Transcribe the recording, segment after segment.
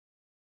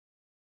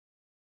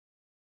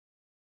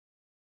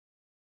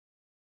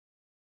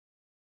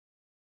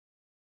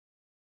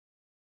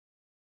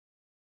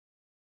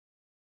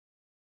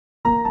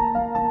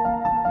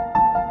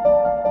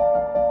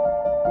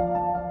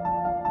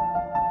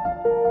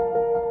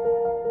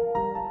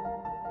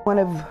One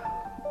of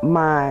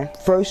my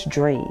first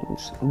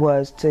dreams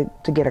was to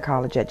get a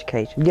college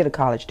education, get a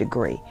college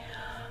degree.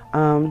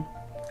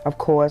 Of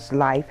course,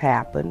 life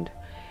happened,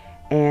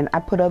 and I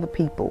put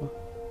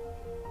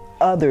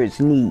others'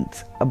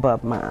 needs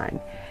above mine.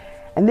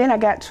 And then I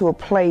got to a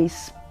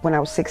place when I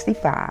was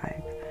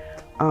 65.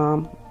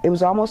 It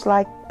was almost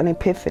like an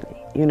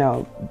epiphany, you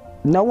know.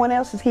 No one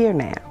else is here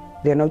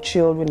now. There are no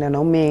children, there are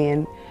no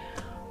men,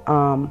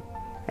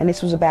 and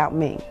this was about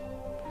me.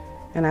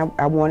 And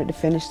I wanted to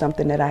finish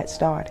something that I had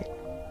started.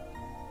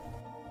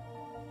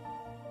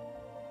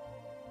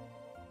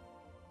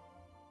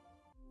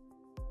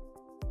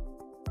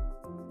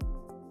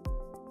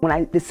 When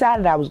I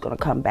decided I was going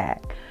to come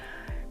back,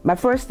 my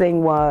first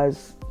thing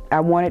was I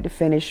wanted to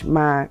finish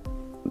my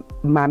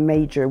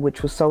major,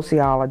 which was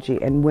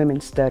sociology and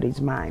women's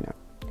studies minor.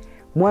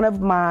 One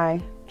of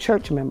my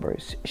church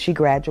members, she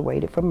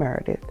graduated from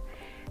Meredith,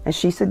 and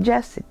she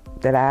suggested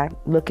that I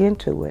look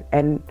into it.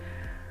 And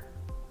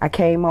I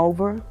came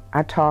over,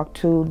 I talked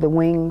to the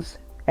Wings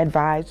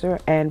advisor,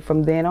 and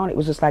from then on it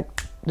was just like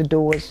the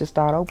doors just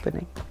started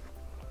opening.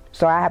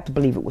 So I have to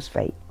believe it was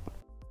fate.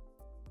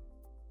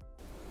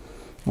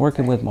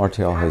 Working with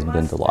Martelle has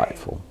been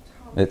delightful.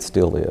 It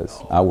still is.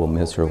 I will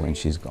miss her when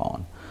she's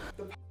gone.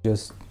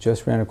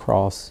 Just ran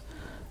across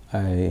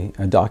a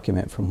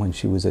document from when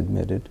she was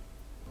admitted,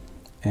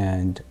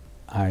 and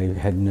I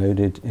had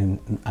noted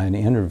I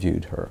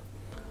interviewed her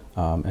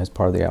as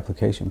part of the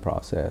application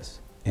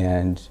process.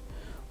 And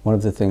one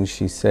of the things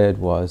she said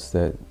was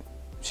that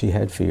she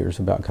had fears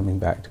about coming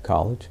back to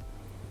college.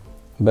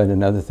 But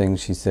another thing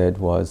she said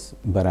was,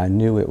 but I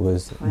knew it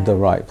was the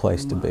right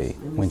place to be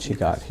when she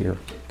got here,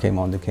 came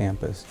onto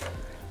campus.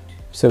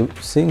 So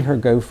seeing her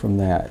go from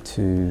that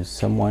to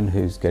someone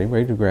who's getting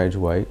ready to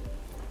graduate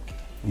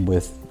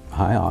with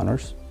high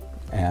honors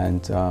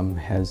and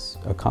has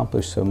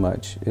accomplished so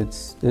much,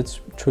 it's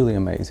truly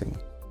amazing.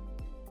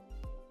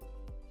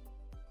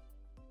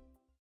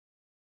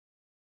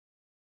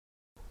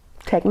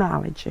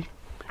 Technology.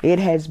 It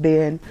has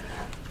been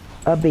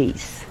a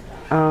beast.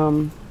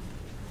 For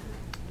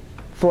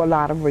a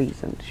lot of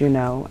reasons, you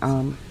know.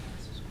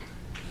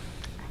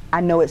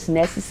 I know it's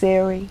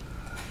necessary,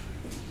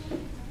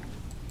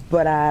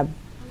 but I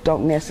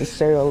don't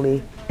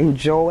necessarily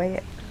enjoy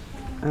it.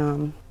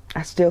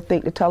 I still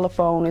think the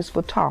telephone is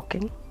for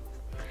talking.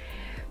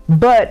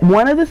 But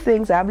one of the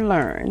things I've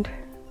learned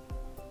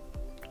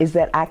is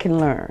that I can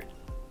learn.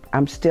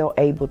 I'm still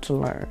able to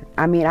learn.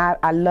 I mean,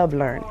 I love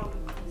learning.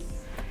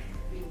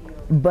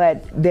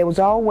 But there was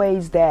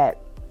always that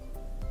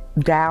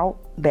doubt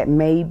that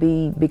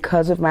maybe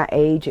because of my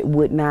age it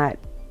would not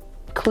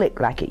click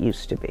like it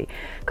used to be,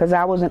 because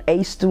I was an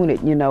A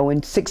student, you know,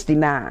 in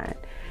 '69.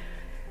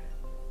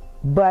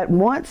 But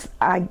once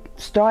I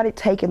started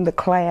taking the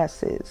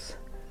classes,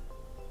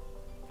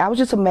 I was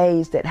just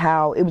amazed at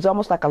how it was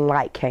almost like a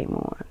light came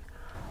on.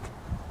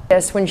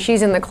 Yes, when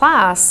she's in the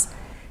class,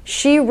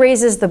 she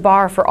raises the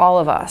bar for all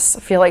of us.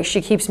 I feel like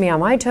she keeps me on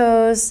my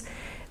toes.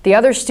 The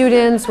other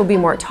students will be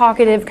more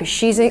talkative because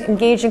she's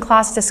engaged in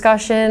class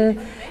discussion.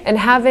 And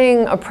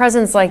having a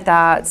presence like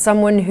that,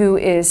 someone who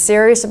is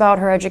serious about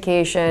her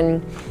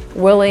education,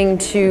 willing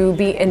to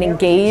be an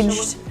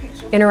engaged,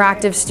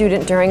 interactive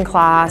student during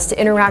class, to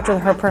interact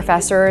with her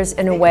professors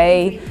in a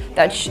way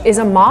that is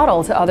a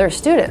model to other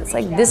students.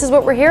 Like, this is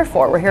what we're here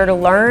for. We're here to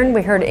learn,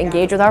 we're here to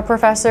engage with our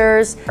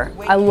professors.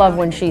 I love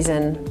when she's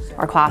in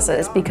our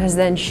classes because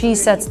then she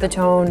sets the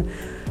tone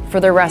for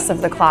the rest of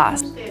the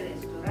class.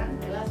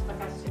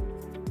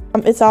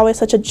 It's always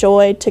such a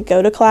joy to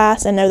go to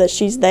class and know that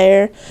she's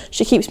there.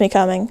 She keeps me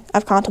coming.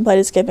 I've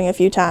contemplated skipping a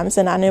few times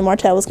and I knew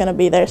Martelle was going to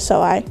be there,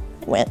 so I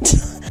went.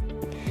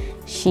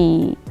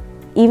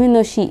 Even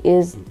though she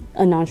is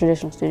a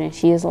non-traditional student,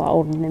 she is a lot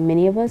older than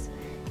many of us.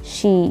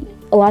 A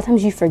lot of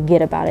times you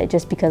forget about it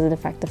just because of the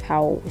fact of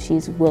how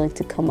she's willing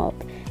to come up,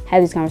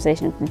 have these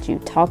conversations with you,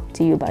 talk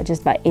to you about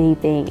just about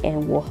anything,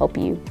 and will help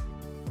you.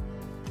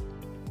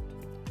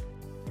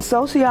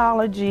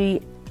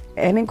 Sociology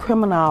and in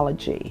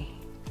criminology,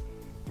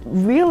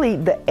 really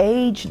the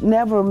age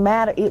never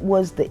mattered, it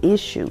was the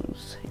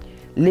issues.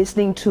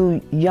 Listening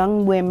to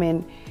young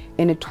women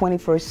in the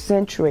 21st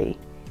century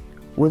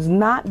was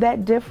not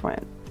that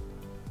different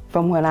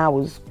from when I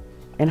was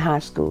in high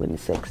school in the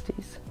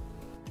 60s.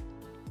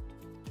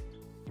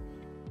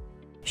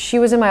 She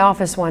was in my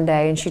office one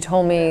day and she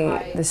told me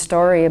the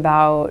story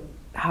about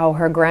how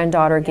her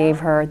granddaughter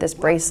gave her this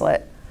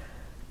bracelet,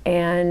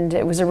 and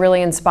it was a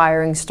really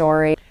inspiring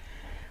story.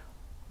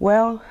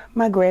 Well,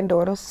 my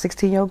granddaughter,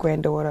 16-year-old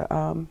granddaughter,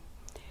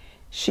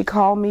 she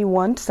called me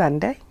one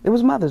Sunday, it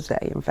was Mother's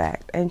Day in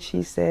fact, and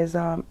she says,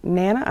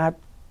 Nana, I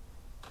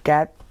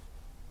got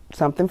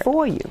something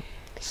for you.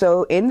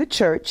 So in the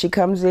church, she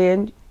comes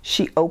in,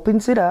 she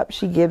opens it up,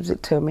 she gives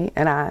it to me,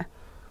 and I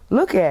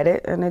look at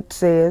it and it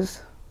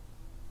says,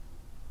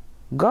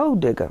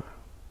 Gold Digger.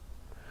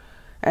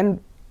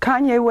 And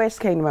Kanye West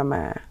came to my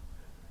mind.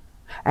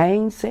 I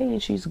ain't saying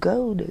she's a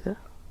gold digger.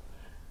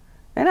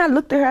 And I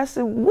looked at her, I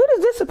said, what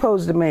is this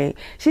supposed to mean?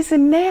 She said,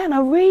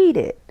 Nana, read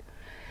it.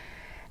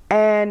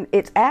 And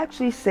it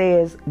actually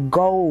says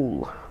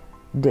goal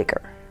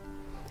digger.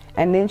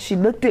 And then she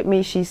looked at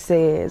me, she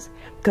says,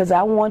 because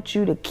I want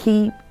you to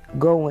keep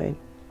going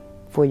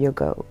for your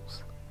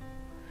goals.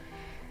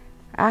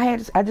 I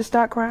just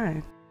start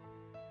crying.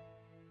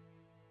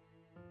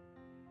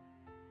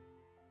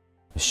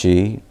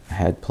 She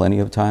had plenty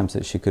of times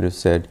that she could have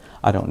said,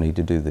 I don't need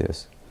to do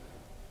this.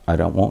 I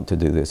don't want to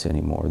do this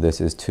anymore. This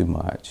is too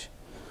much.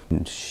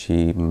 And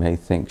she may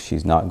think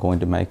she's not going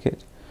to make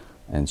it,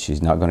 and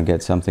she's not going to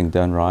get something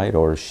done right,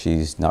 or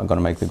she's not going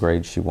to make the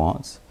grade she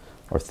wants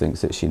or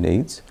thinks that she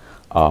needs.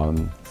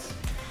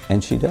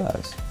 And she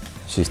does.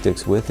 She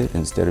sticks with it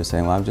instead of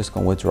saying, well, I'm just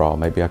going to withdraw.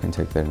 Maybe I can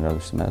take that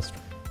another semester.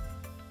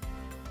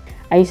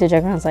 I used to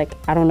joke around, I was like,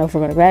 I don't know if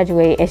we're going to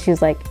graduate. And she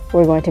was like,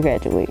 we're going to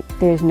graduate.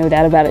 There's no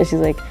doubt about it. She's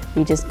like,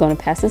 we're just going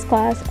to pass this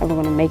class, and we're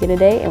going to make it a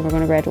day, and we're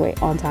going to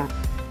graduate on time.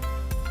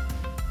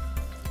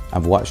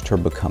 I've watched her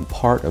become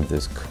part of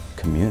this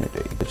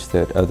community. It's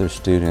that other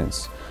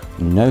students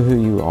know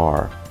who you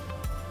are,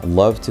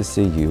 love to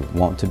see you,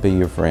 want to be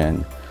your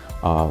friend,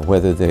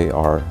 whether they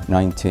are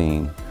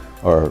 19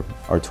 or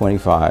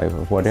 25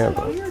 or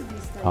whatever.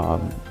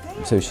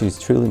 So she's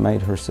truly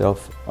made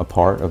herself a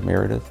part of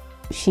Meredith.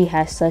 She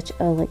has such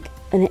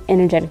an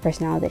energetic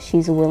personality that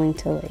she's willing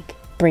to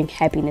bring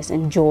happiness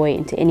and joy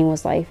into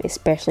anyone's life,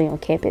 especially on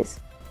campus.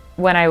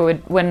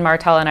 When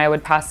Martelle and I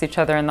would pass each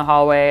other in the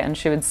hallway and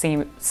she would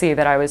see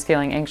that I was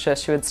feeling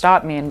anxious, she would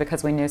stop me, and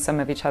because we knew some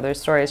of each other's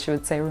stories, she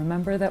would say,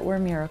 remember that we're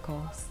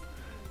miracles.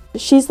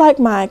 She's like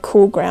my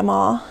cool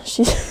grandma.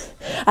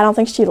 I don't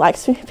think she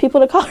likes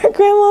people to call her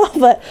grandma,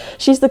 but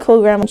she's the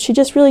cool grandma. She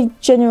just really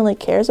genuinely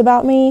cares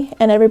about me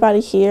and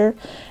everybody here,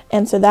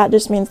 and so that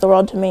just means the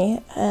world to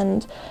me.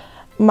 And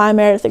my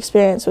Meredith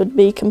experience would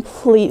be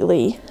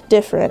completely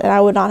different, and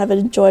I would not have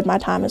enjoyed my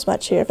time as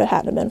much here if it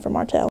hadn't been for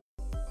Martelle.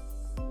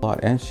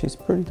 And she's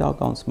pretty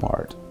doggone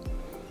smart.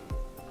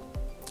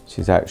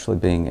 She's actually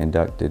being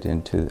inducted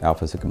into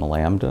Alpha Sigma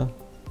Lambda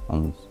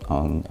on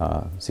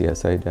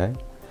CSA Day,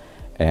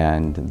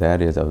 and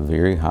that is a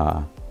very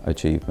high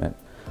achievement.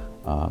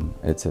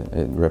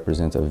 It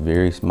represents a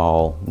very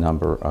small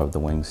number of the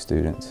wing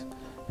students,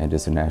 and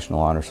it's a National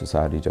Honor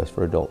Society just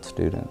for adult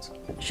students.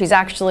 She's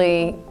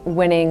actually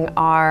winning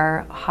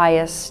our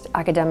highest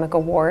academic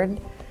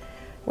award,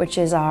 which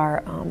is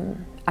our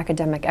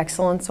Academic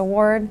Excellence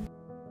Award.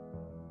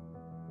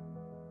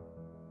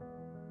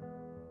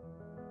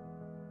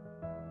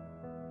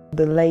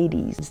 The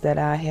ladies that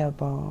I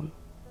have,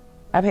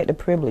 I've had the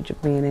privilege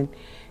of being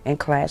in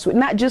class with,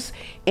 not just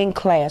in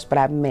class, but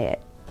I've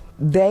met.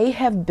 They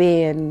have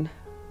been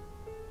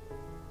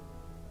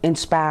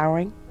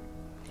inspiring.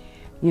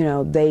 You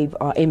know, they've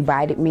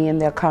invited me in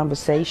their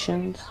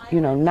conversations, you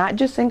know, not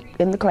just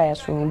in the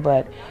classroom,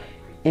 but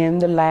in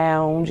the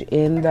lounge,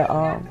 in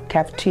the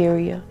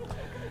cafeteria.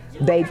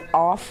 They've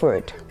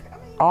offered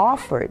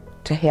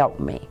to help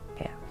me,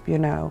 you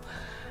know.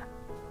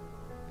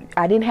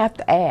 I didn't have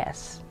to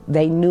ask.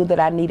 They knew that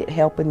I needed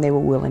help and they were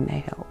willing to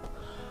help.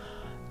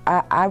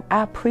 I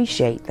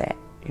appreciate that,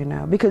 you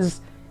know, because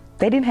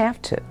they didn't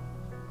have to.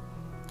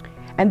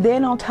 And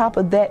then on top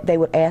of that, they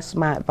would ask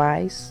my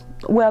advice.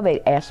 Well,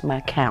 they'd ask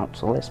my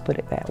counsel, let's put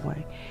it that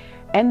way.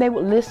 And they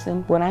would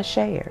listen when I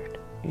shared,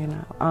 you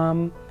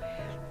know.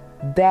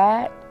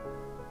 That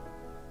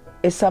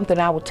is something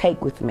I will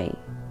take with me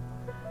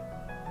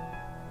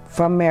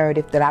from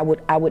Meredith that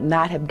I would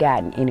not have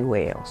gotten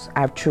anywhere else.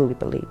 I truly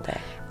believe that.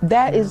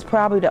 That is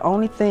probably the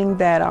only thing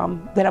that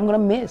I'm gonna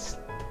miss,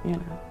 you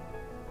know.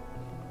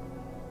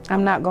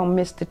 I'm not gonna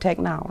miss the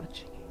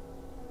technology.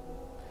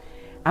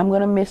 I'm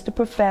gonna miss the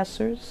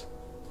professors.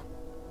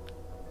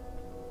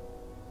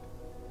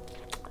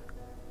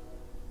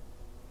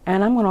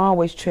 And I'm gonna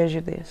always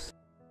treasure this.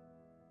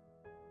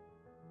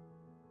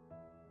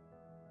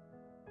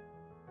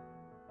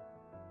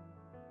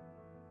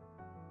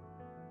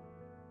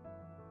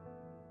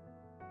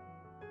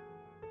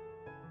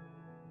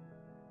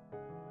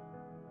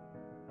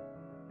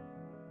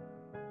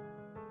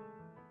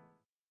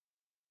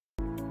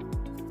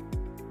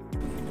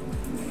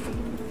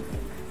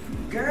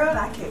 Girl,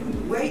 I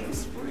can't wait for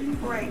spring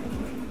break.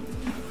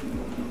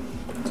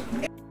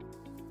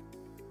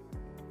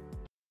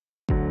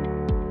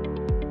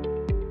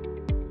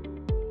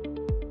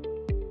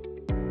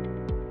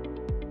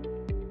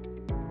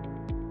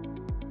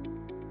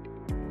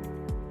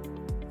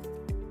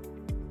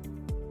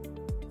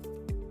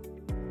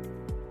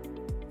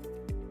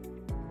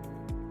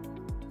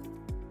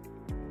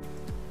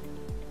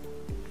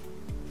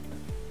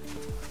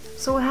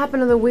 So what happened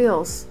to the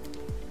wheels?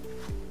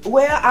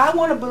 Well, I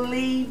want to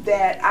believe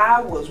that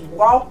I was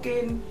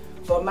walking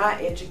for my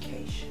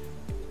education.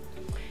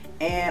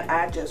 And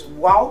I just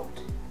walked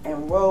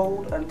and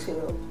rode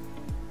until,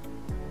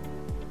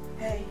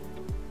 hey,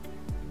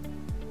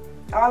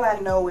 all I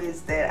know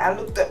is that I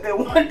looked up there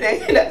one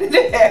day and I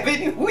didn't have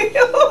any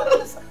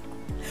wheels.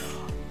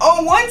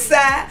 On one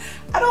side,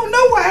 I don't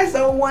know why it's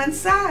on one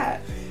side.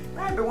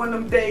 Probably one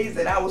of them days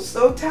that I was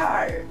so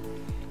tired.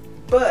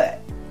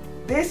 But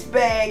this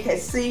bag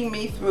has seen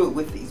me through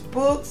with these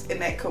books and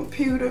that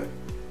computer.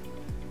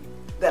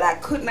 that I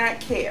could not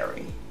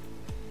carry.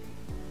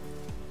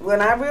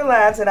 When I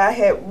realized that I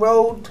had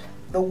rolled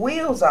the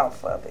wheels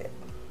off of it.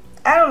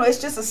 I don't know, it's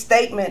just a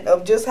statement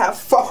of just how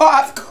far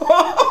I've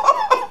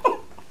gone.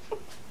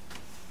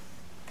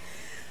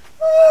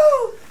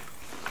 Woo.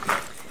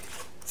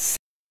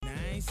 Now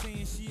I ain't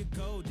saying she a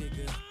gold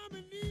digger,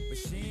 but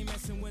she ain't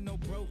messing with no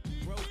broke.